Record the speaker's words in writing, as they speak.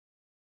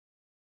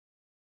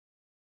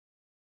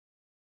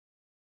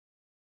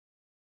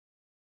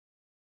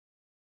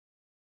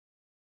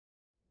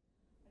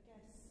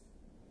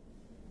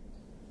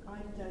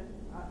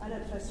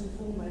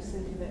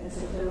think of it as a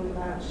film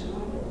about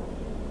Chernobyl.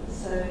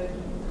 So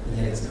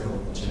yeah, it's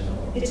called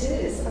Chernobyl. It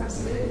is,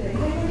 absolutely.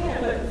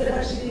 Yeah. But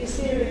actually the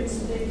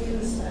experience of being in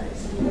the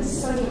space, and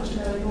there's so much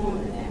going on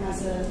in it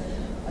as an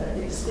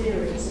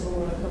experience of a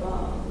work of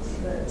art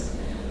that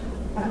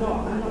I'm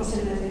not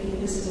sitting there thinking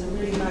this is a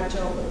really bad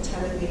job of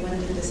telling me when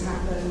did this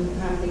happen,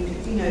 how many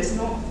people, it's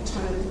not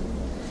trying to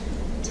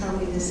tell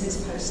me this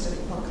is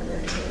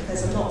post-apocalyptic.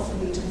 There's a lot for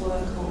me to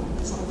work on.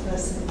 It's not the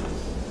first thing that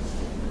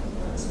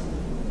works on.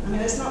 I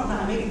mean, it's not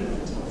that I'm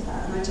ignorant of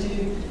that, and I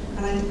do,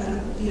 and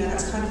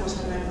that's kind of what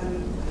I meant when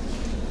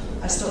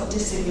I stopped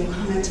dissing your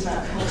comment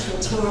about cultural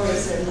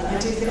tourism. I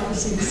do think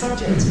obviously the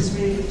subject is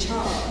really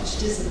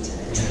charged, isn't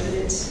it? And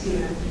it's,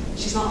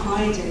 she's not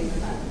hiding the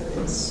fact that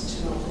it's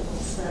Chernobyl.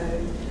 So,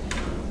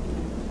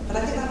 but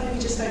I think that maybe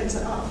just opens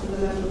it up for the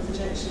level of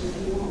projection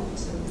that you want.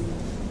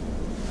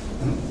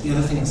 The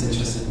other thing I was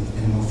interested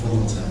in more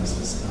formal terms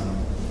was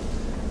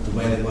the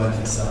way the work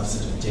itself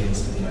sort of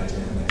deals with the idea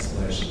of an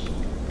explosion,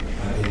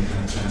 being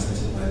kind of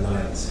transmitted by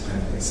light,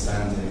 kind of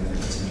expanding and then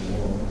hitting the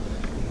wall.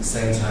 At the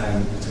same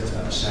time, we talked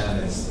about the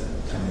shadows that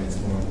come in as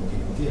more and more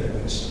people view it,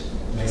 which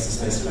makes the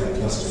space quite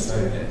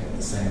claustrophobic at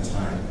the same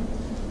time.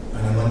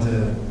 And I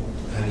wonder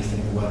how you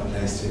think the work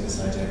plays through this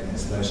idea of an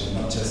explosion,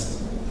 not just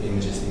the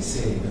images we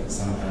see, but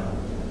somehow,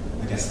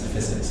 I guess, the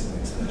physics of the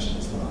explosion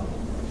as well.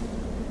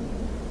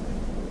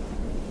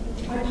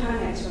 I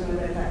panicked when I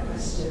read that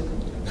question.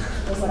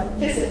 I was like,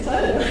 physics? I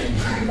don't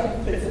know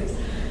about physics.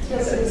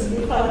 Because it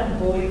was quite like a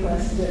boy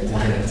question.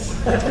 Yes.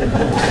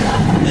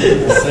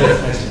 It's so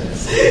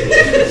precious. I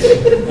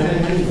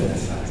don't know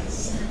those facts.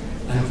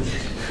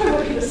 I'm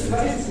not going to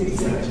surprise you.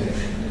 Exactly.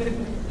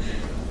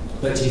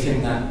 But do you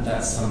think that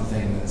that's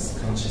something that's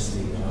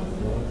consciously part of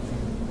the work?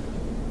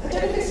 I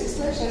don't know if it's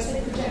explosion, I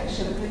say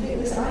projection. I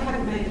think I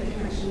hadn't made the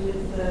connection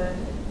with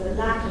the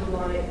lack of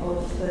light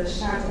of the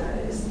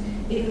shadows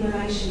in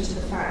relation to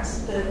the fact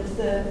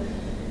that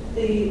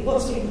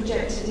what's being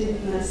projected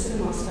in the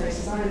cinema space,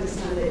 as I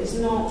understand it, is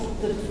not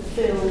the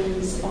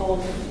films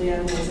of the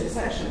animals,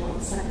 etc., not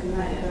the second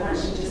layer, but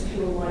actually just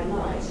pure white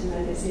light, and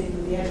then it's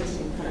in the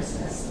editing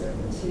process that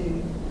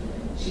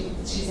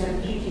she's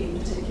then picking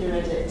particular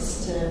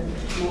edits to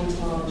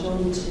montage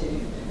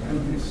onto. I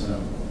don't think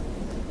so.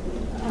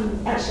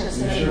 Actually, I've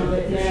certain of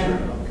it, yeah.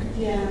 Sure? Okay.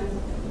 Yeah.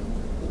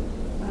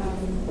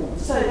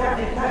 So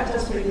that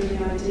does bring in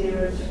the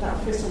idea of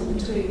that frisson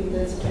between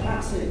the sort of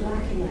absolute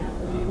blacking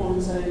out of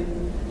one's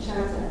own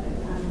shadow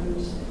and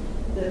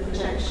the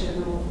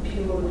projection of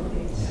pure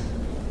light.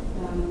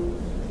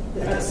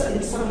 That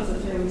in some of the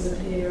films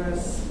appear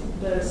as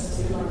bursts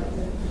of light.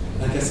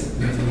 I guess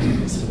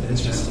it's sort of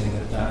interesting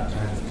that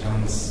kind of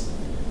comes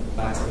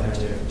back to the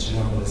idea of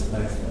Chernobyl as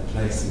both a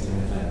place and an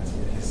event,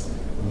 because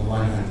on the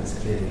one hand it's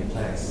clearly a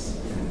place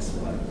in this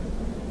work,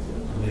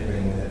 and we're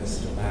bringing with it this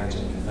sort of baggage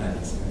of an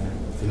event.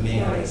 For me,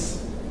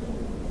 it's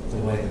the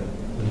way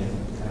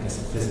that, I guess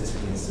the physics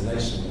of the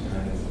installation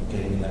kind of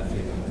gave me that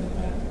feeling of an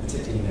event,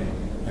 particularly,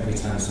 every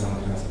time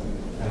someone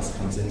else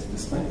comes into the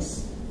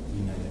space,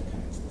 that